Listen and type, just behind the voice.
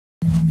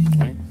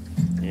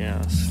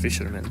us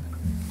fishermen.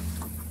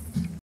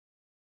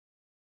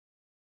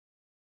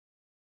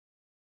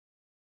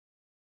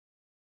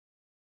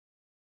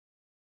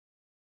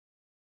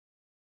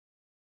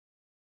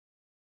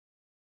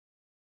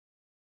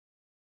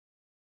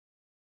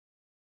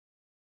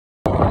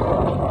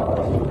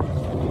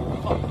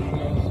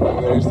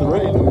 There's the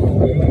rain.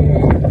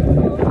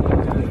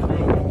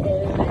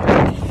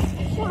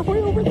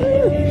 Way over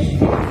there.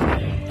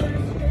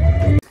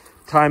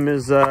 Time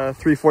is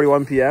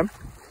 3:41 p.m.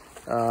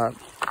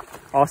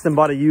 Austin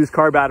bought a used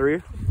car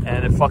battery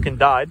and it fucking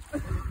died.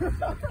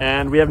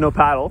 And we have no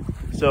paddle,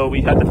 so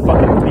we had to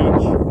fucking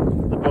beach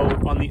the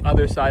boat on the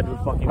other side of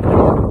the fucking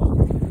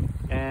boat.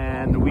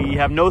 And we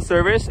have no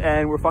service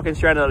and we're fucking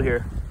stranded out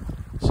here.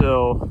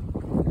 So,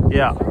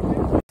 yeah.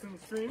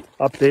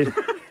 Update.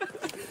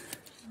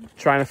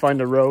 Trying to find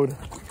a road.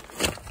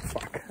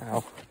 Fuck,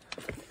 ow.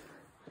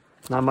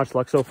 Not much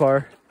luck so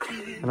far.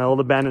 An old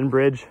abandoned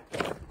bridge.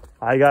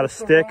 I got a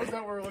stick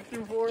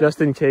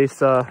just in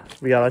case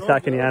we gotta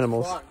attack any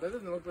animals.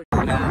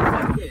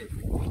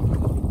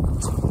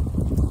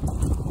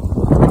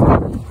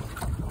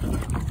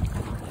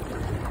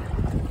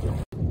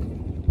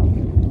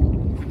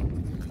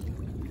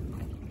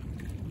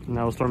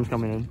 Now the storm's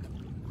coming in.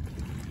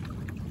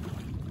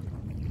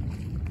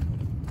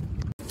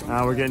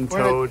 Now we're getting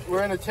towed.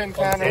 We're in a tin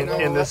can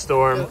in this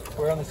storm.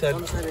 We're on the side.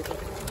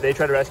 They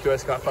tried to rescue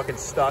us, got fucking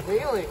stuck.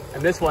 Hailing.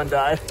 And this one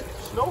died.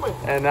 Snowing.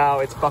 And now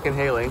it's fucking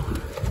hailing.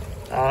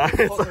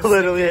 It's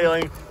literally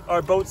hailing.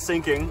 Our boat's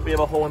sinking. We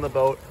have a hole in the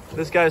boat.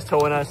 This guy's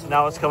towing us.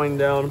 Now it's coming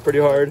down pretty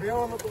hard.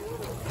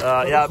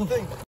 Yeah.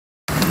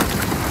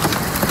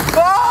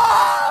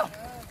 Ah!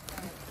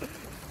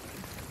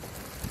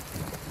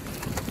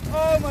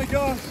 Oh my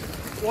gosh.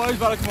 Water's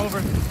about to come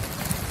over.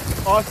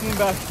 Austin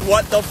back.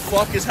 What the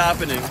fuck is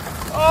happening?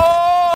 Oh!